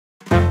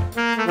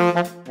This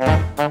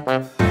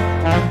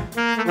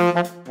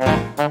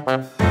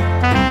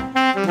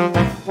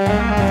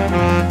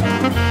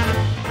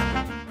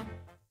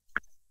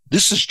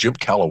is Jim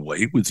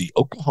Calloway with the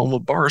Oklahoma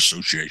Bar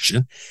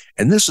Association,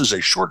 and this is a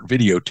short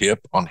video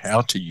tip on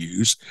how to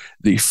use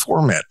the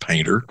Format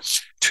Painter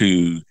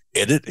to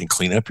edit and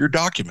clean up your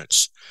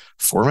documents.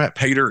 Format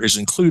Painter is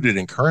included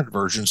in current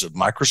versions of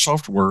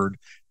Microsoft Word,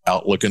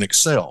 Outlook, and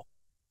Excel.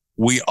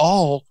 We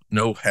all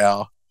know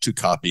how to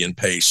copy and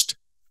paste.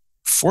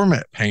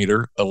 Format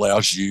Painter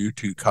allows you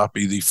to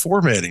copy the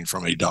formatting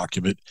from a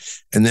document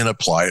and then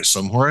apply it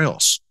somewhere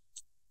else.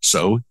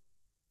 So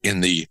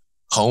in the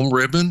Home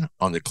ribbon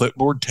on the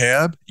Clipboard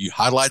tab, you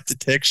highlight the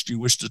text you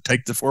wish to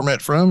take the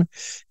format from,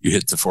 you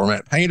hit the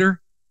Format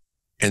Painter,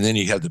 and then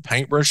you have the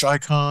paintbrush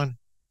icon,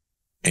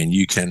 and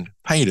you can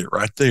paint it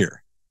right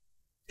there.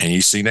 And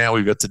you see now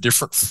we've got the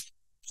different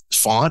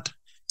font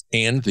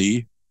and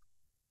the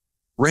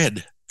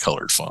red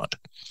colored font.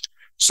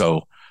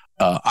 So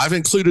I've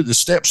included the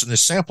steps in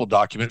this sample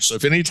document, so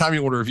if anytime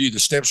you want to review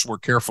the steps more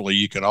carefully,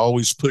 you can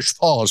always push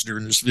pause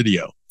during this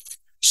video.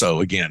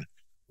 So again,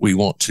 we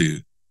want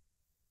to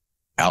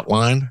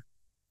outline,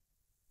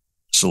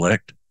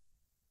 select,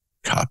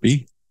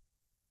 copy,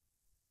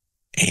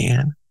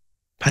 and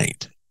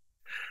paint.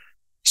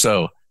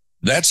 So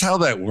that's how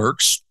that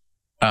works.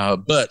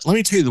 But let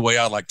me tell you the way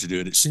I like to do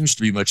it. It seems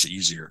to be much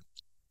easier.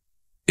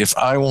 If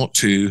I want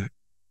to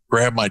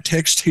grab my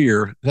text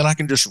here, then I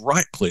can just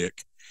right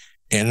click,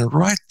 and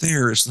right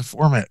there is the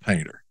Format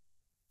Painter.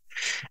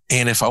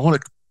 And if I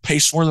want to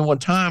paste more than one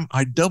time,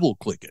 I double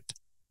click it.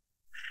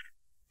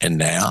 And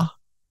now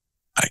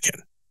I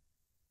can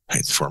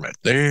paint the format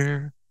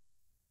there,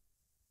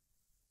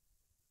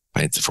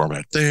 paint the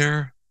format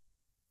there,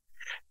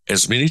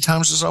 as many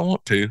times as I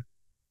want to.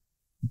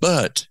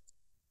 But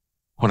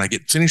when I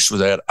get finished with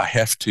that, I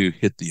have to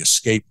hit the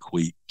escape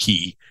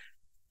key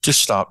to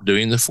stop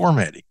doing the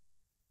formatting.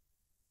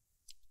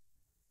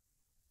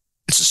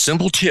 It's a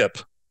simple tip,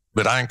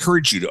 but I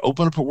encourage you to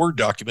open up a Word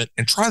document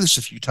and try this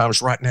a few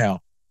times right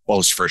now while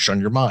it's fresh on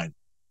your mind.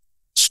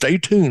 Stay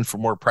tuned for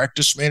more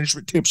practice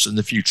management tips in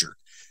the future.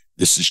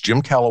 This is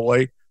Jim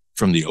Calloway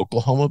from the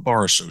Oklahoma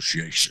Bar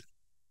Association.